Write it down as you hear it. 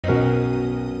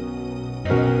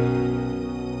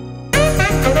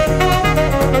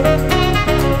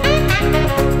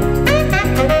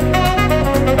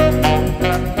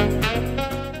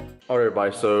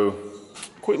everybody. So,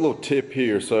 quick little tip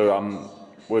here. So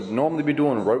would normally be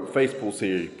doing rope face pulls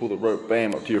here. You pull the rope,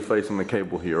 bam, up to your face on the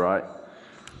cable here, right?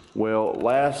 Well,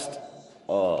 last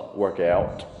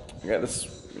workout, I got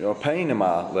this pain in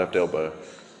my left elbow.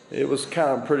 It was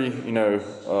kind of pretty,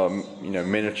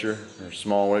 miniature or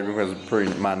small, whatever, because it's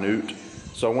pretty minute.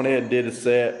 So I went ahead and did a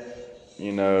set,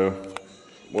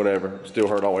 whatever, still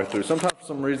hurt all the way through. Sometimes for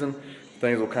some reason,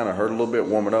 things will kind of hurt a little bit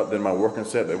warming up, then my working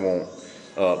set, they won't.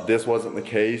 This wasn't the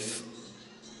case.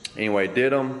 Anyway,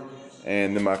 did them,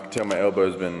 and then I can tell my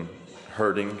elbow's been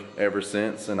hurting ever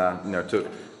since, and I took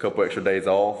a couple extra days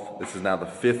off. This is now the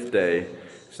 5th day.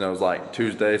 So it was like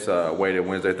Tuesday, so I waited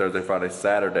Wednesday, Thursday, Friday,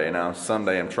 Saturday. Now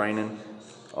Sunday I'm training.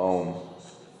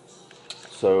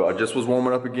 So I just was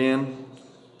warming up again.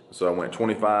 So I went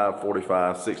 25,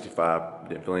 45, 65.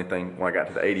 Didn't feel anything. When I got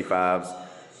to the 85s,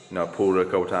 I pulled it a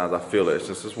couple times. I feel it. It's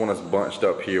just one that's bunched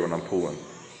up here when I'm pulling.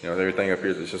 Everything up here,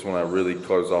 it's just when I really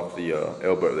close off the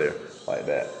elbow there, like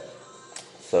that.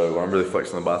 So I'm really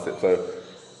flexing the bicep. So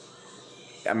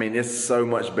I mean, it's so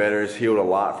much better. It's healed a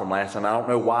lot from last time. I don't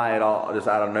know why it all just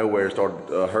out of nowhere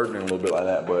started hurting a little bit like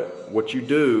that. But what you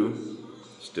do,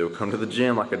 still come to the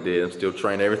gym like I did, and still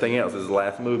train everything else. This is the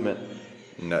last movement.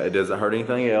 It doesn't hurt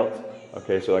anything else.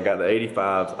 Okay, so I got the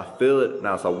 85s. I feel it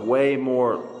now. It's a way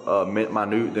more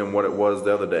minute than what it was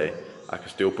the other day. I can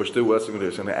still push through. What's it gonna do?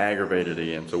 It's gonna aggravate it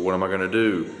again. So what am I gonna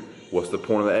do? What's the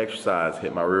point of the exercise?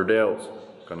 Hit my rear delts.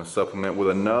 Gonna supplement with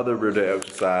another rear delt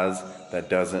exercise that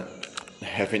doesn't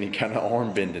have any kind of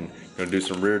arm bending. Gonna do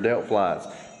some rear delt flies.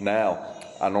 Now,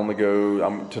 I normally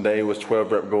go, today was 12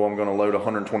 rep goal. I'm gonna load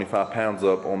 125 pounds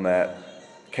up on that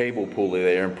cable pulley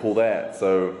there and pull that.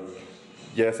 So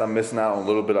yes, I'm missing out on a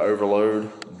little bit of overload,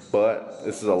 but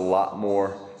this is a lot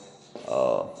more,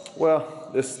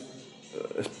 it's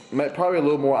probably a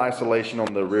little more isolation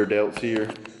on the rear delts here.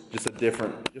 Just a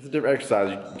different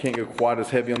exercise. You can't go quite as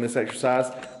heavy on this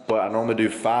exercise, but I normally do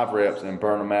 5 reps and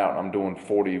burn them out. I'm doing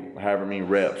 40, however many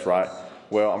reps, right?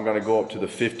 Well, I'm gonna go up to the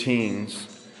 15s,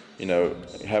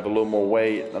 have a little more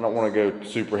weight. I don't wanna go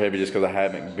super heavy just because I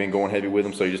haven't been going heavy with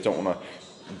them, so you just don't wanna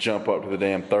jump up to the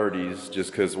damn 30s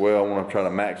just because, well, I wanna try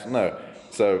to max, no.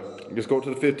 So just go up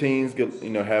to the 15s,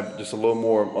 have just a little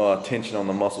more tension on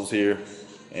the muscles here,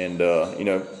 and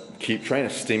keep training,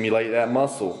 stimulate that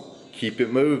muscle. Keep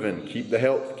it moving, keep the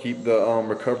health, keep the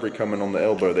recovery coming on the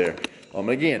elbow there.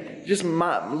 Again, just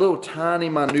my little tiny,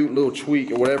 minute little tweak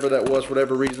or whatever that was for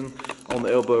whatever reason on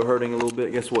the elbow hurting a little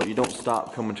bit. Guess what? You don't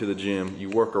stop coming to the gym. You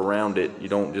work around it. You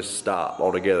don't just stop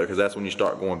altogether, because that's when you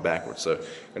start going backwards. So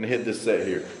I'm gonna hit this set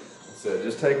here. So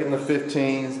just taking the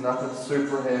 15s, nothing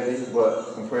super heavy,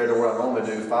 but compared to what I normally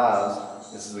do, 5s,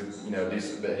 this is a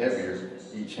decent bit heavier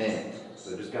each hand.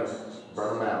 So just gotta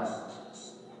burn them out.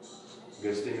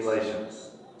 Good stimulation.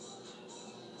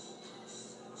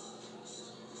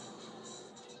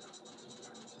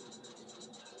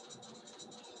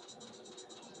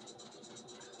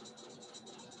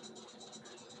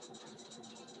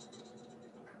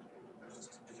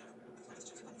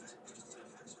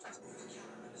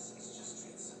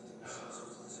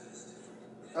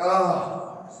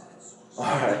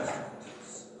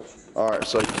 All right,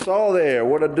 so you saw there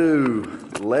what I do.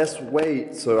 Less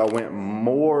weight, so I went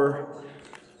more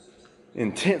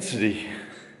intensity.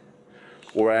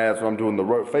 Whereas when I'm doing the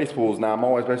rope face pulls, now I'm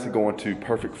always basically going to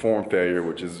perfect form failure,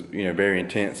 which is very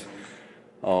intense.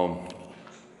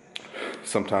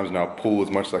 Sometimes I'll pull as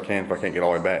much as I can. If I can't get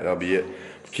all the way back, that'll be it.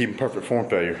 Keeping perfect form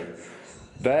failure.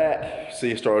 That,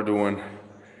 see, I started doing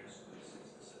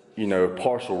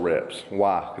partial reps.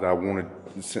 Why? Because I wanted,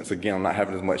 since again I'm not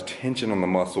having as much tension on the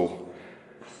muscle,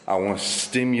 I want to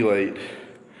stimulate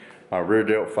my rear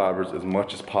delt fibers as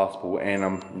much as possible, and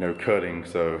I'm cutting,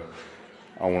 so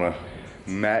I want to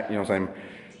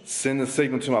send the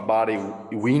signal to my body,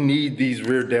 we need these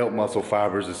rear delt muscle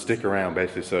fibers to stick around,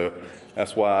 basically. So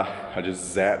that's why I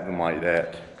just zapped them like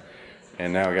that,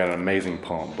 and now I got an amazing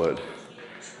pump. But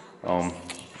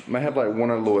might have like one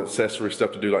other little accessory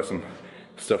stuff to do, like some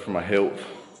stuff for my health,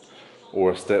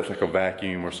 or steps like a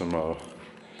vacuum, or some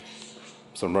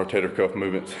rotator cuff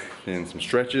movements, and some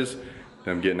stretches.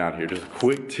 Then I'm getting out of here. Just a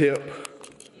quick tip.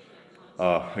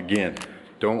 Again,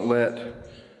 don't let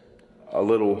a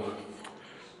little,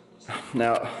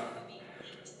 now,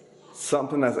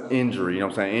 something that's an injury,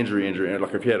 injury,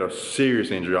 like if you had a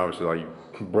serious injury, obviously, like you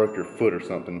broke your foot or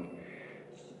something.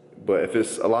 But if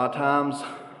it's a lot of times,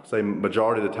 say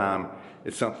majority of the time,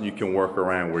 it's something you can work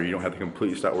around where you don't have to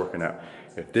completely stop working out.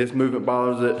 If this movement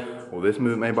bothers it, or this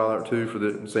movement may bother it too, for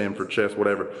chest,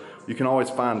 whatever, you can always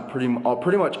find,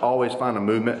 pretty much always find a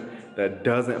movement that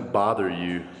doesn't bother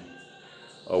you,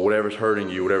 or whatever's hurting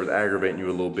you, whatever's aggravating you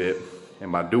a little bit,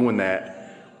 And by doing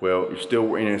that, well, you're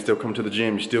still coming to the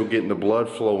gym, you're still getting the blood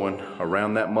flowing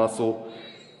around that muscle.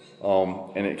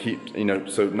 And it keeps,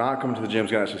 so not coming to the gym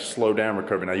is gonna actually slow down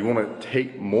recovery. Now you wanna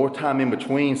take more time in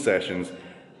between sessions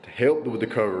to help with the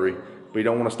recovery, but you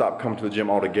don't wanna stop coming to the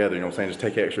gym altogether, you know what I'm saying? Just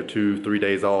take extra 2-3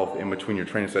 days off in between your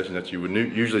training sessions that you would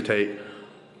usually take.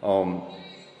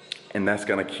 And that's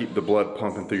gonna keep the blood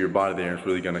pumping through your body there, and it's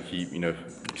really gonna keep,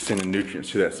 sending nutrients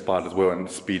to that spot as well and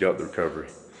speed up the recovery.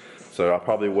 So I'll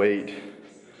probably wait,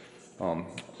 I'm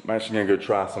actually gonna go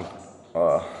try some,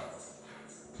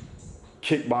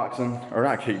 kickboxing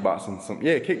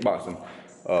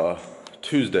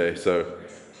Tuesday. So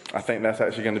I think that's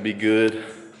actually going to be good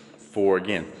for,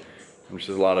 again, which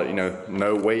is a lot of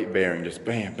no weight bearing, just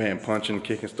bam bam punching,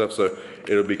 kicking stuff. So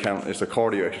it'll be it's a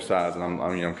cardio exercise, and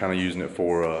I'm kind of using it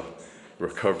for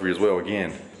recovery as well.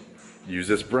 Again, use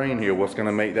this brain here, what's going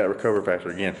to make that recovery faster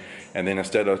again. And then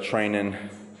instead of training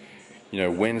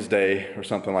Wednesday or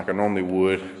something like I normally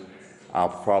would, I'll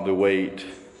probably wait.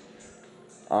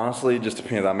 Honestly, it just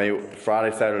depends. I may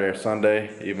Friday, Saturday, or Sunday.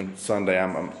 Even Sunday,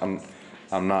 I'm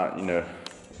not.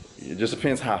 It just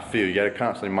depends how I feel. You got to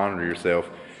constantly monitor yourself.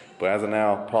 But as of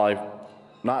now, probably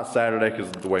not Saturday because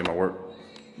of the way my work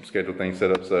schedule thing's set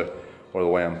up, or the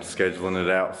way I'm scheduling it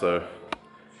out. So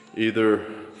either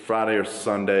Friday or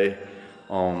Sunday.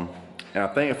 And I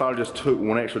think if I just took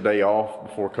one extra day off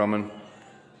before coming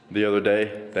the other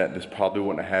day, that this probably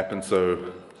wouldn't have happened.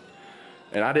 So.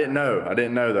 And I didn't know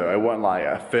though. It wasn't like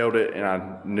I felt it and I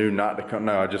knew not to come.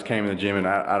 No, I just came in the gym and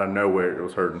out of nowhere it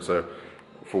was hurting. So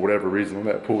for whatever reason, I'm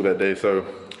at pool that day. So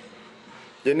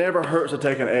it never hurts to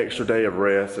take an extra day of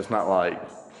rest. It's not like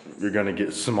you're gonna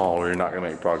get smaller, you're not gonna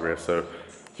make progress. So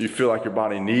if you feel like your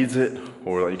body needs it,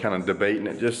 or like you're kind of debating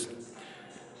it, just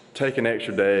take an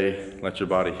extra day, let your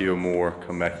body heal more,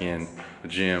 come back in the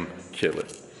gym, kill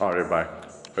it. All right, everybody,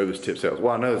 hope this tip helps.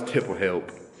 Well, I know this tip will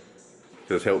help.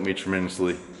 It's helped me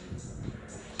tremendously,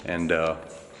 and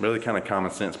really kind of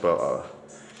common sense, but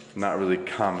not really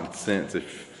common sense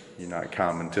if you're not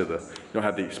common to you don't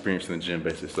have the experience in the gym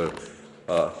basically.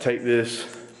 So take this,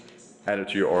 add it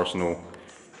to your arsenal,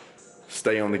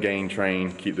 stay on the gain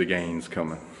train, keep the gains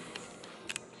coming.